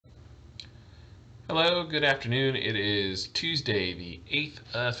Hello, good afternoon. It is Tuesday, the 8th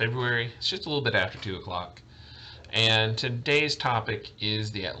of February. It's just a little bit after 2 o'clock. And today's topic is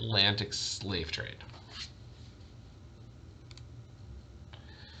the Atlantic slave trade.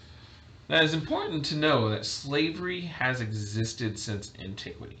 Now, it's important to know that slavery has existed since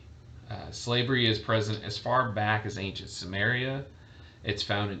antiquity. Slavery is present as far back as ancient Samaria. It's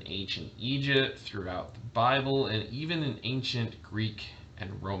found in ancient Egypt, throughout the Bible, and even in ancient Greek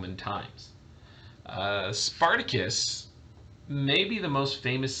and Roman times. Spartacus may be the most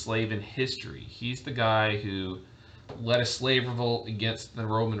famous slave in history. He's the guy who led a slave revolt against the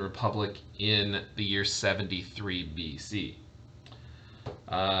Roman Republic in the year 73 BC.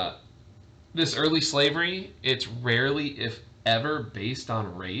 This early slavery, it's rarely, if ever, based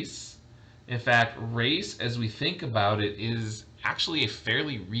on race. In fact, race, as we think about it, is actually a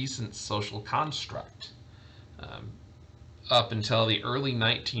fairly recent social construct. Up until the early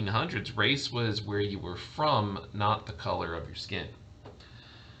 1900s, race was where you were from, not the color of your skin.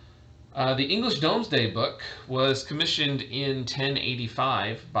 The English Domesday Book was commissioned in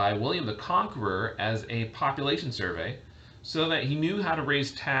 1085 by William the Conqueror as a population survey so that he knew how to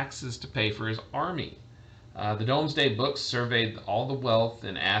raise taxes to pay for his army. The Domesday Book surveyed all the wealth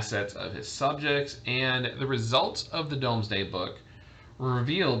and assets of his subjects, and the results of the Domesday Book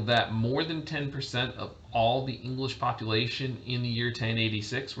revealed that more than 10% of all the English population in the year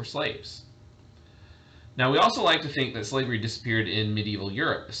 1086 were slaves. Now, we also like to think that slavery disappeared in medieval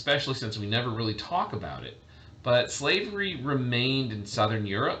Europe, especially since we never really talk about it. But slavery remained in southern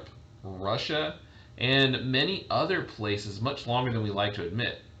Europe, Russia, and many other places much longer than we like to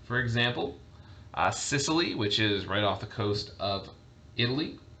admit. For example, Sicily, which is right off the coast of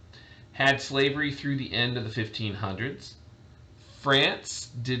Italy, had slavery through the end of the 1500s.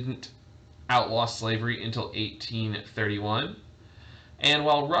 France didn't outlaw slavery until 1831. And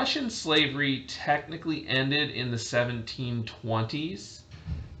while Russian slavery technically ended in the 1720s,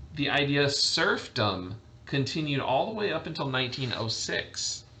 the idea of serfdom continued all the way up until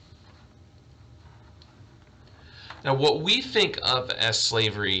 1906. Now, what we think of as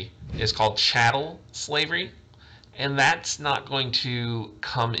slavery is called chattel slavery, and that's not going to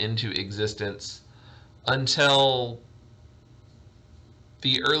come into existence until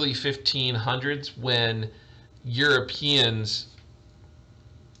the early 1500s, when Europeans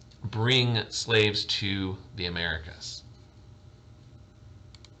bring slaves to the Americas.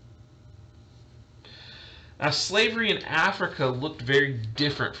 Now, slavery in Africa looked very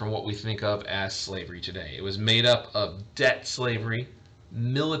different from what we think of as slavery today. It was made up of debt slavery,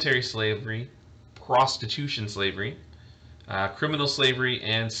 military slavery, prostitution slavery, criminal slavery,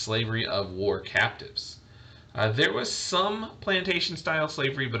 and slavery of war captives. There was some plantation-style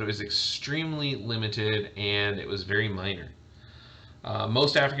slavery, but it was extremely limited and it was very minor.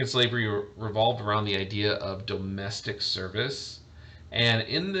 Most African slavery revolved around the idea of domestic service. And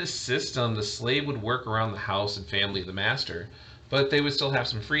in this system, the slave would work around the house and family of the master, but they would still have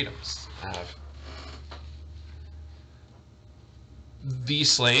some freedoms.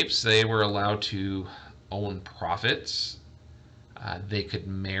 These slaves, they were allowed to own profits, they could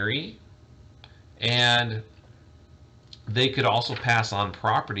marry, and they could also pass on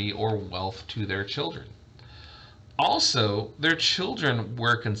property or wealth to their children. Also, their children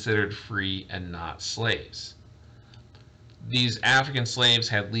were considered free and not slaves. These African slaves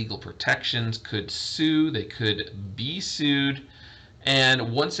had legal protections, could sue, they could be sued,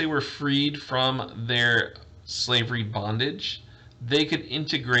 and once they were freed from their slavery bondage, they could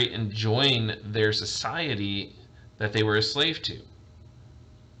integrate and join their society that they were a slave to.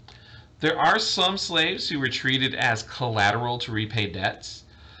 There are some slaves who were treated as collateral to repay debts.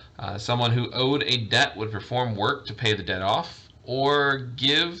 Someone who owed a debt would perform work to pay the debt off, or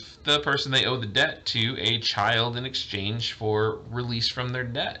give the person they owed the debt to a child in exchange for release from their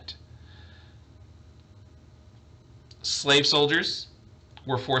debt. Slave soldiers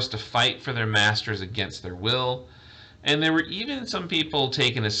were forced to fight for their masters against their will, and there were even some people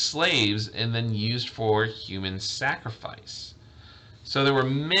taken as slaves and then used for human sacrifice. So there were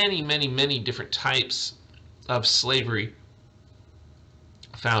many, many, many different types of slavery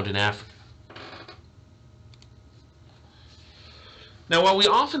found in Africa. Now, while we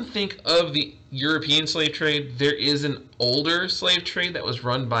often think of the European slave trade, there is an older slave trade that was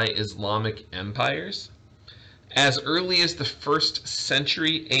run by Islamic empires. As early as the 1st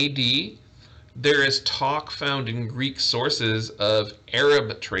century AD, there is talk found in Greek sources of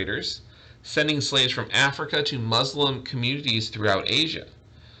Arab traders sending slaves from Africa to Muslim communities throughout Asia.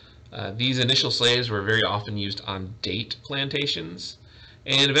 These initial slaves were very often used on date plantations,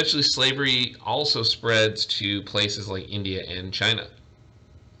 and eventually slavery also spreads to places like India and China.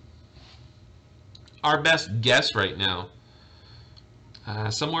 Our best guess right now,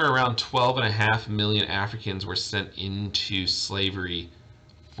 somewhere around 12.5 million Africans were sent into slavery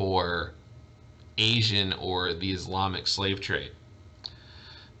for Asian or the Islamic slave trade.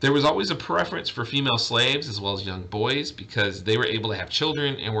 There was always a preference for female slaves as well as young boys because they were able to have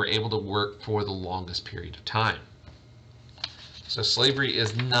children and were able to work for the longest period of time. So slavery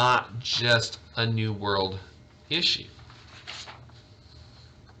is not just a New World issue.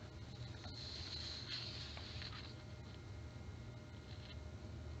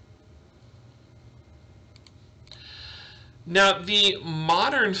 Now, the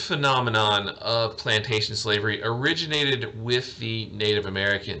modern phenomenon of plantation slavery originated with the Native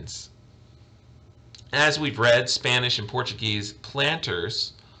Americans. As we've read, Spanish and Portuguese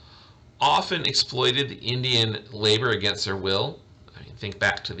planters often exploited the Indian labor against their will. I mean, think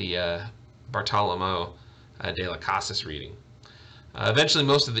back to the Bartolomé de las Casas reading. Eventually,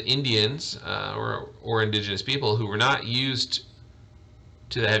 most of the Indians or indigenous people who were not used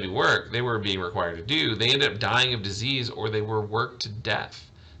to the heavy work they were being required to do, they ended up dying of disease or they were worked to death.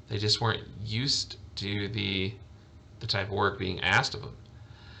 They just weren't used to the type of work being asked of them.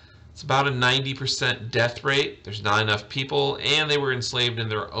 It's about a 90% death rate. There's not enough people, and they were enslaved in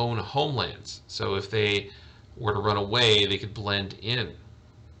their own homelands. So if they were to run away, they could blend in.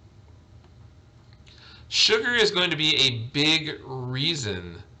 Sugar is going to be a big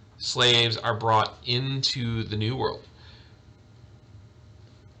reason slaves are brought into the New World.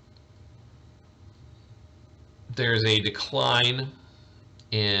 There's a decline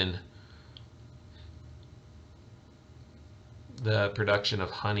in the production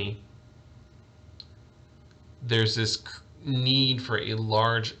of honey. There's this need for a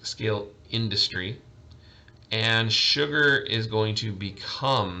large-scale industry, and sugar is going to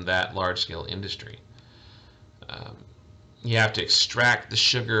become that large-scale industry. You have to extract the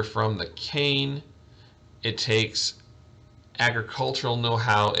sugar from the cane. It takes agricultural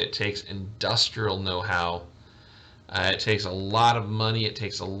know-how. It takes industrial know-how. It takes a lot of money, it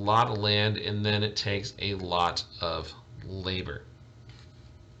takes a lot of land, and then it takes a lot of labor.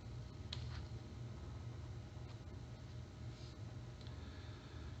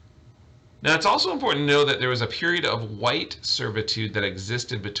 Now, it's also important to know that there was a period of white servitude that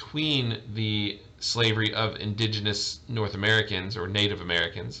existed between the slavery of indigenous North Americans or Native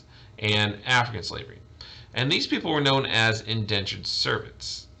Americans and African slavery. And these people were known as indentured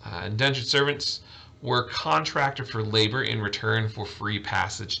servants. Indentured servants were contracted for labor in return for free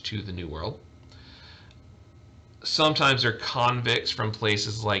passage to the New World. Sometimes they're convicts from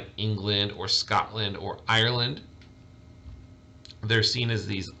places like England or Scotland or Ireland. They're seen as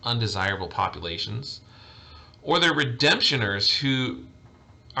these undesirable populations. Or they're redemptioners, who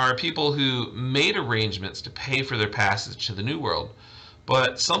are people who made arrangements to pay for their passage to the New World,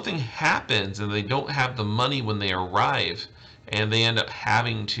 but something happens and they don't have the money when they arrive, and they end up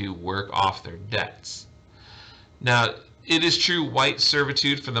having to work off their debts. Now, it is true white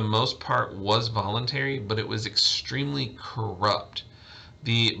servitude for the most part was voluntary, but it was extremely corrupt.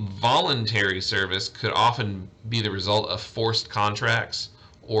 The voluntary service could often be the result of forced contracts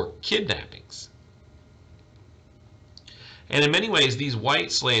or kidnappings. And in many ways, these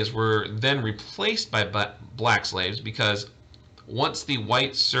white slaves were then replaced by black slaves because once the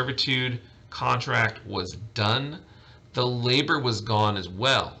white servitude contract was done, the labor was gone as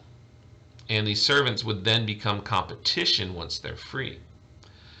well, and these servants would then become competition once they're free.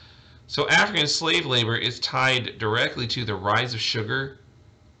 So African slave labor is tied directly to the rise of sugar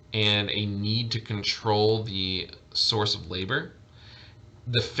and a need to control the source of labor,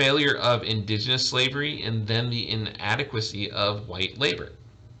 the failure of indigenous slavery, and then the inadequacy of white labor.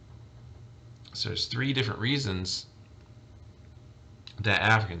 So there's three different reasons that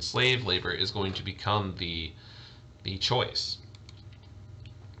African slave labor is going to become the choice.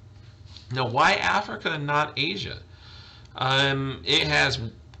 Now, why Africa and not Asia? It has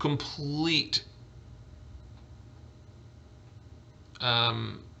complete.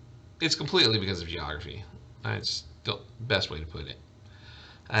 It's completely because of geography. It's the best way to put it.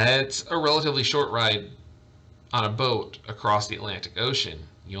 It's a relatively short ride on a boat across the Atlantic Ocean.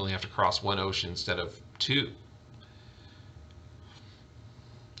 You only have to cross one ocean instead of two.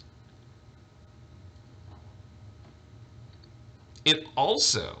 It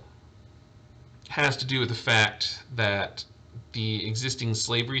also has to do with the fact that the existing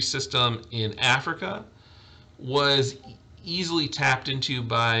slavery system in Africa was easily tapped into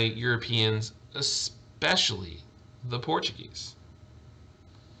by Europeans, especially the Portuguese.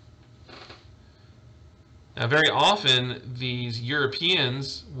 Now, very often, these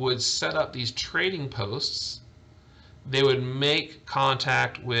Europeans would set up these trading posts. They would make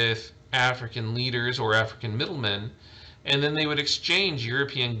contact with African leaders or African middlemen, and then they would exchange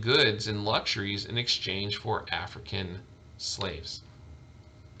European goods and luxuries in exchange for African slaves.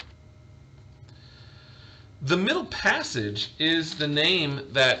 The Middle Passage is the name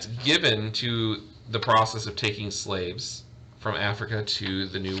that's given to the process of taking slaves from Africa to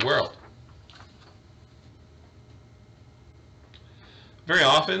the New World. Very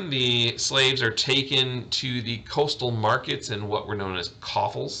often, the slaves are taken to the coastal markets in what were known as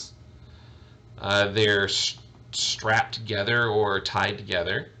coffles. They're strapped together or tied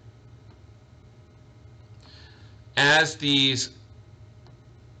together. As these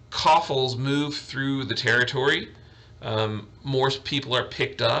coffles move through the territory, more people are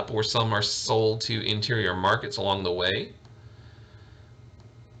picked up, or some are sold to interior markets along the way.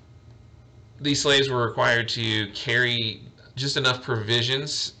 These slaves were required to carry just enough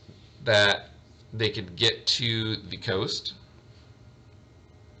provisions that they could get to the coast.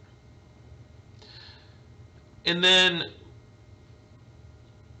 And then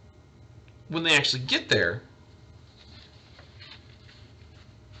when they actually get there,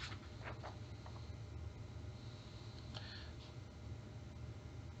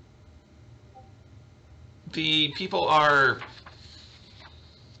 the people are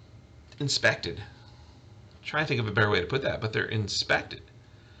inspected. I'm trying to think of a better way to put that, but they're inspected.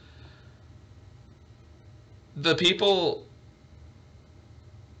 The people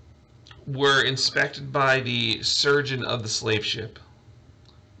were inspected by the surgeon of the slave ship.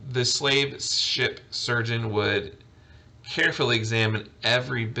 The slave ship surgeon would carefully examine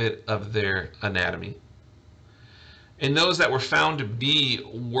every bit of their anatomy. And those that were found to be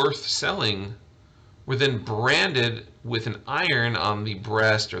worth selling were then branded with an iron on the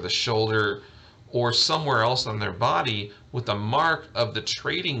breast or the shoulder or somewhere else on their body with the mark of the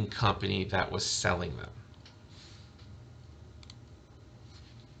trading company that was selling them.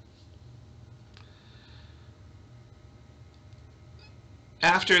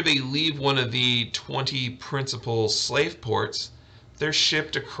 After they leave one of the 20 principal slave ports, they're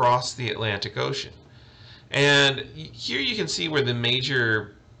shipped across the Atlantic Ocean. And here you can see where the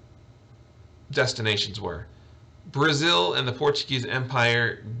major destinations were. Brazil and the Portuguese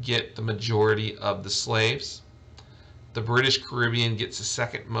Empire get the majority of the slaves. The British Caribbean gets the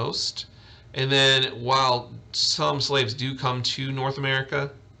second most. And then while some slaves do come to North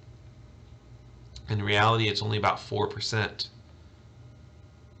America, in reality it's only about 4%.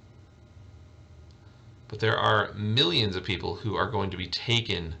 But there are millions of people who are going to be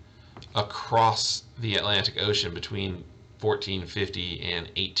taken across the Atlantic Ocean between 1450 and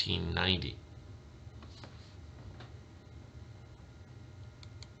 1890.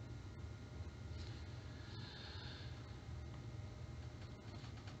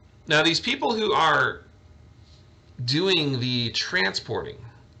 Now, these people who are doing the transporting,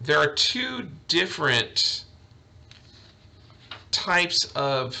 there are two different types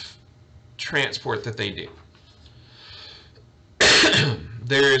of transport that they do.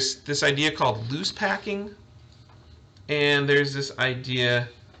 There's this idea called loose packing, and there's this idea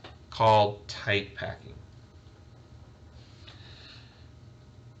called tight packing.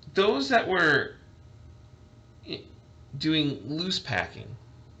 Those that were doing loose packing,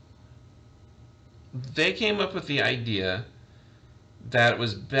 they came up with the idea that it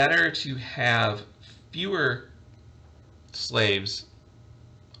was better to have fewer slaves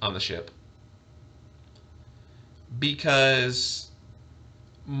on the ship because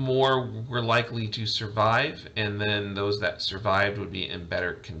more were likely to survive, and then those that survived would be in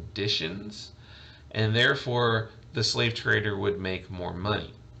better conditions, and therefore the slave trader would make more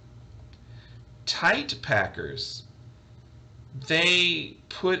money. Tight packers, they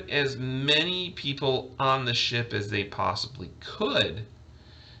put as many people on the ship as they possibly could,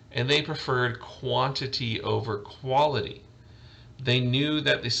 and they preferred quantity over quality. They knew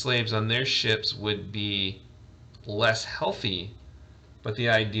that the slaves on their ships would be less healthy, but the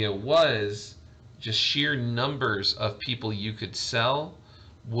idea was just sheer numbers of people you could sell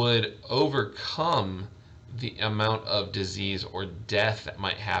would overcome the amount of disease or death that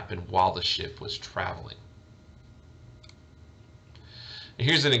might happen while the ship was traveling.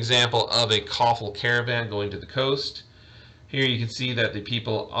 Here's an example of a coffle caravan going to the coast. Here you can see that the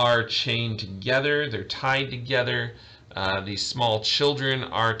people are chained together, they're tied together. These small children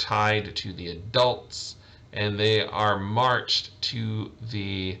are tied to the adults, and they are marched to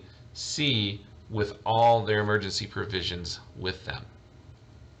the sea with all their emergency provisions with them.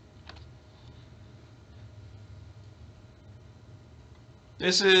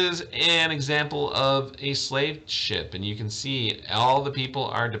 This is an example of a slave ship, and you can see all the people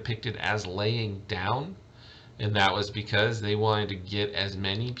are depicted as laying down, And that was because they wanted to get as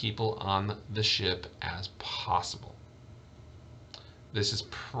many people on the ship as possible. This is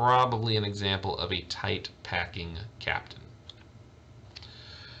probably an example of a tight packing captain.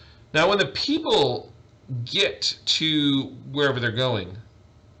 Now, when the people get to wherever they're going,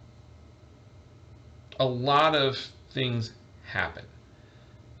 a lot of things happen.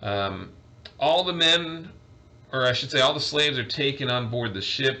 All the men, or I should say all the slaves, are taken on board the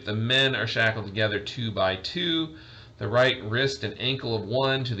ship. The men are shackled together 2 by 2, the right wrist and ankle of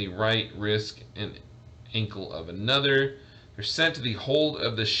one to the right wrist and ankle of another. They're sent to the hold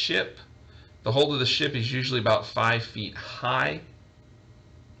of the ship. The hold of the ship is usually about 5 feet high.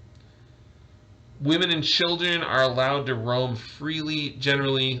 Women and children are allowed to roam freely.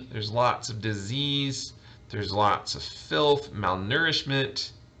 Generally, there's lots of disease, there's lots of filth,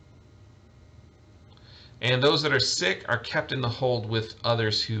 malnourishment, and those that are sick are kept in the hold with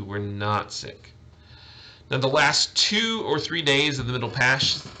others who were not sick. Now, the last 2 or 3 days of the middle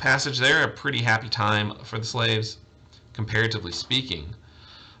passage there are a pretty happy time for the slaves, comparatively speaking.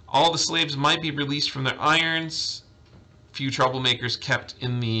 All the slaves might be released from their irons. Few troublemakers kept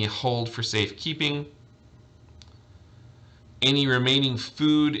in the hold for safekeeping. Any remaining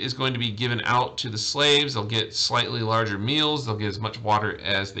food is going to be given out to the slaves. They'll get slightly larger meals. They'll get as much water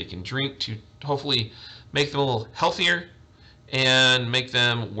as they can drink to hopefully make them a little healthier and make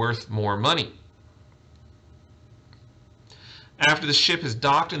them worth more money. After the ship is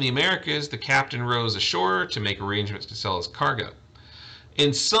docked in the Americas, the captain rows ashore to make arrangements to sell his cargo.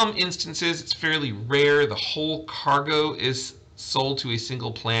 In some instances, it's fairly rare the whole cargo is sold to a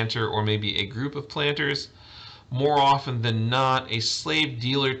single planter or maybe a group of planters. More often than not, a slave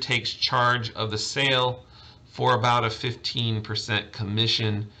dealer takes charge of the sale for about a 15%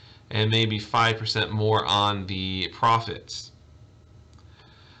 commission and maybe 5% more on the profits.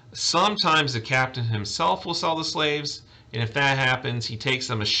 Sometimes the captain himself will sell the slaves, and if that happens, he takes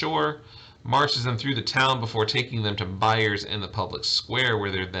them ashore, marches them through the town before taking them to buyers in the public square,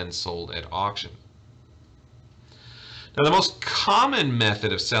 where they're then sold at auction. Now, the most common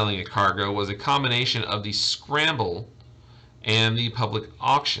method of selling a cargo was a combination of the scramble and the public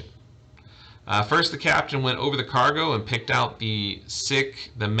auction. First, the captain went over the cargo and picked out the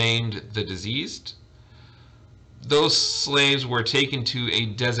sick, the maimed, the diseased. Those slaves were taken to a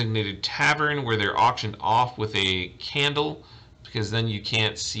designated tavern where they're auctioned off with a candle, because then you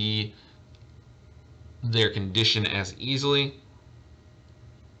can't see their condition as easily.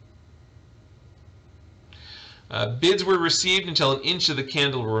 Bids were received until an inch of the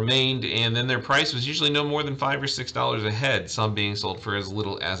candle remained, and then their price was usually no more than $5 or $6 a head, some being sold for as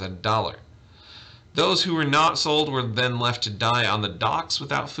little as $1. Those who were not sold were then left to die on the docks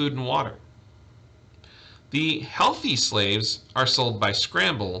without food and water. The healthy slaves are sold by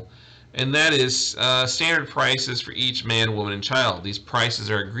scramble, and that is standard prices for each man, woman, and child. These prices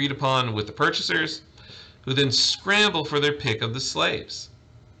are agreed upon with the purchasers, who then scramble for their pick of the slaves.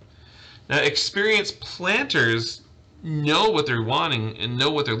 Now, experienced planters know what they're wanting and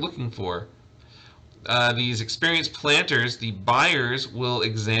know what they're looking for. These experienced planters, the buyers, will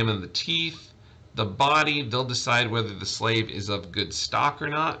examine the teeth, the body. They'll decide whether the slave is of good stock or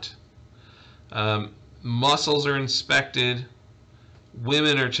not. Muscles are inspected.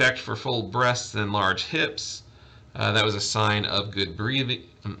 Women are checked for full breasts and large hips. That was a sign of good breeding.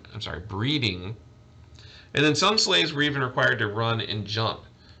 And then some slaves were even required to run and jump.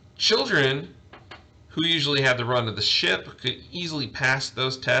 Children, who usually had the run of the ship, could easily pass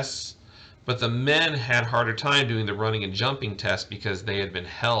those tests, but the men had a harder time doing the running and jumping tests because they had been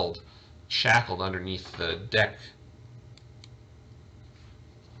held, shackled underneath the deck.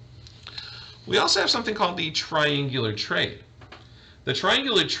 We also have something called the triangular trade. The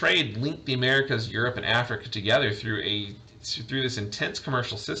triangular trade linked the Americas, Europe, and Africa together through this intense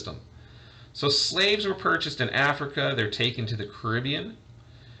commercial system. So slaves were purchased in Africa, they're taken to the Caribbean.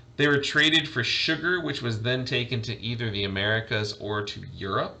 They were traded for sugar, which was then taken to either the Americas or to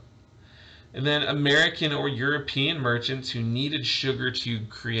Europe. And then American or European merchants who needed sugar to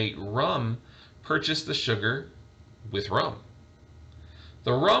create rum purchased the sugar with rum.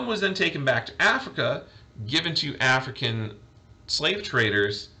 The rum was then taken back to Africa, given to African slave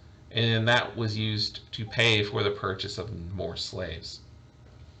traders, and that was used to pay for the purchase of more slaves.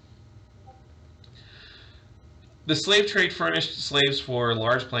 The slave trade furnished slaves for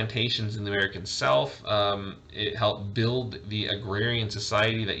large plantations in the American South. It helped build the agrarian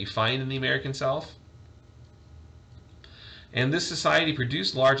society that you find in the American South. And this society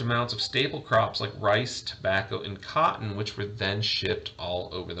produced large amounts of staple crops like rice, tobacco, and cotton, which were then shipped all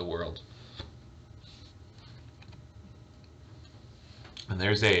over the world. And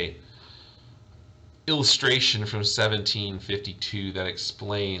there's a illustration from 1752 that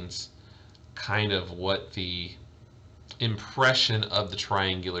explains kind of what the impression of the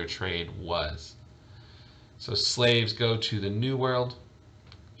triangular trade was. So slaves go to the New World,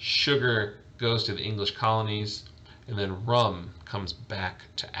 sugar goes to the English colonies, and then rum comes back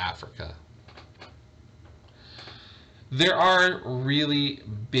to Africa. There are really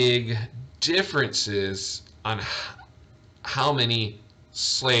big differences on how many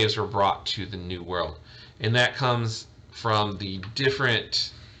slaves were brought to the New World, and that comes from the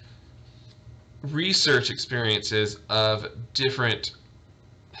different research experiences of different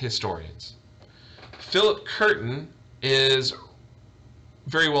historians. Philip Curtin is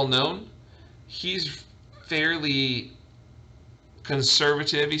very well known. He's fairly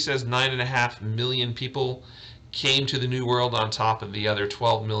conservative. He says 9.5 million people came to the New World on top of the other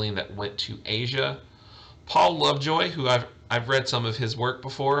 12 million that went to Asia. Paul Lovejoy, who I've read some of his work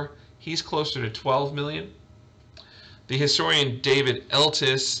before, he's closer to 12 million. The historian David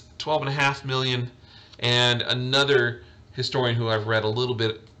Eltis, 12.5 million, and another historian who I've read a little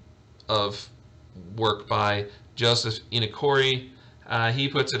bit of work by, Joseph Inakori, he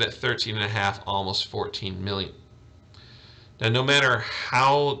puts it at 13.5, almost 14 million. Now, no matter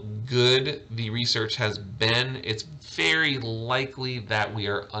how good the research has been, it's very likely that we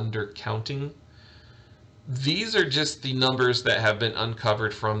are undercounting. These are just the numbers that have been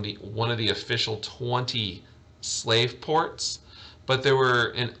uncovered from one of the official 20 slave ports, but there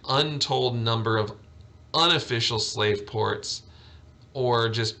were an untold number of unofficial slave ports or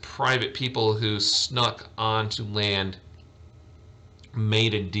just private people who snuck onto land,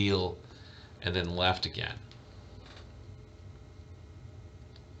 made a deal, and then left again.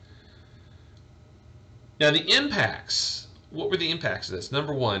 Now the impacts, what were the impacts of this?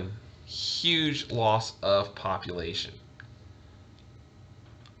 Number one, huge loss of population.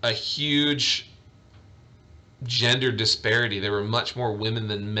 A huge gender disparity. There were much more women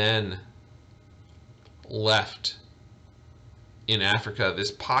than men left in Africa. This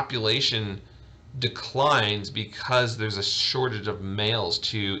population declines because there's a shortage of males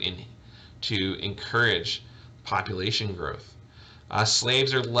to encourage population growth.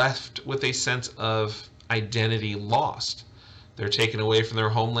 Slaves are left with a sense of identity lost. They're taken away from their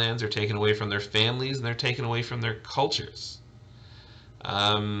homelands, they're taken away from their families, and they're taken away from their cultures.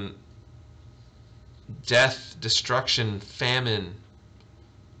 Death, destruction, famine,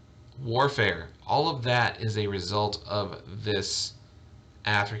 warfare, all of that is a result of this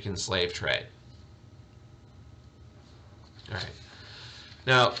African slave trade. All right.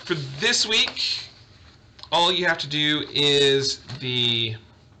 Now, for this week, all you have to do is the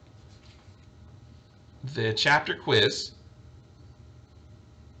chapter quiz.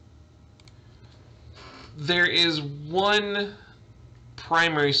 There is one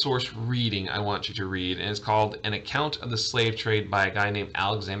primary source reading I want you to read, and it's called An Account of the Slave Trade by a guy named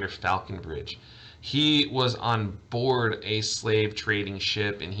Alexander Falconbridge. He was on board a slave trading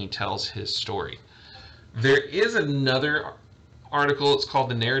ship, and he tells his story. There is another article. It's called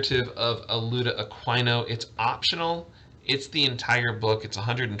The Narrative of Aluda Aquino. It's optional. It's the entire book. It's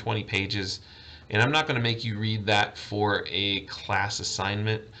 120 pages. And I'm not going to make you read that for a class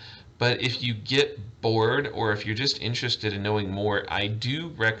assignment. But if you get bored or if you're just interested in knowing more, I do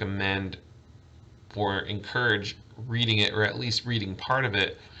recommend or encourage reading it, or at least reading part of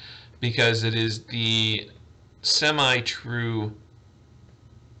it, because it is the semi-true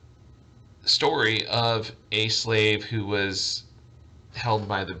story of a slave who was held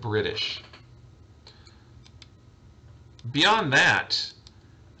by the British. Beyond that,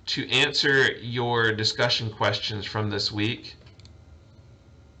 to answer your discussion questions from this week,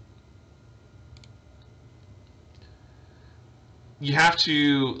 you have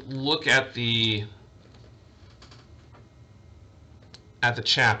to look at the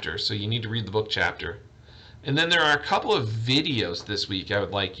chapter. So you need to read the book chapter. And then there are a couple of videos this week I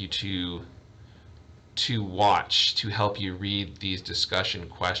would like you to watch to help you read these discussion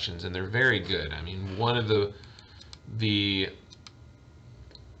questions, and they're very good. I mean, one of the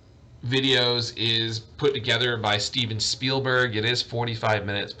videos is put together by Steven Spielberg. It is 45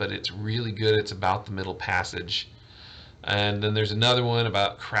 minutes, but it's really good. It's about the middle passage. And then there's another one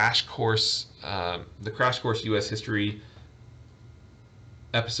about Crash Course, the Crash Course U.S. History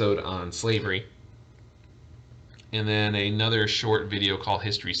episode on slavery. And then another short video called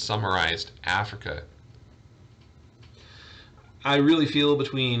History Summarized Africa. I really feel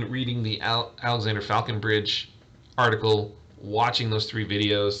between reading the Alexander Falconbridge article, watching those 3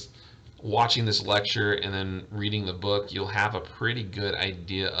 videos, watching this lecture, and then reading the book, you'll have a pretty good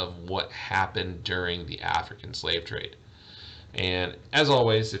idea of what happened during the African slave trade. And as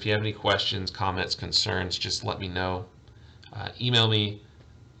always, if you have any questions, comments, concerns, just let me know. Email me,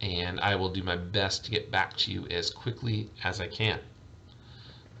 and I will do my best to get back to you as quickly as I can.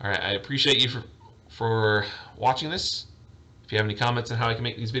 All right, I appreciate you for watching this. If you have any comments on how I can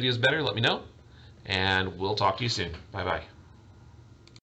make these videos better, let me know, and we'll talk to you soon. Bye-bye.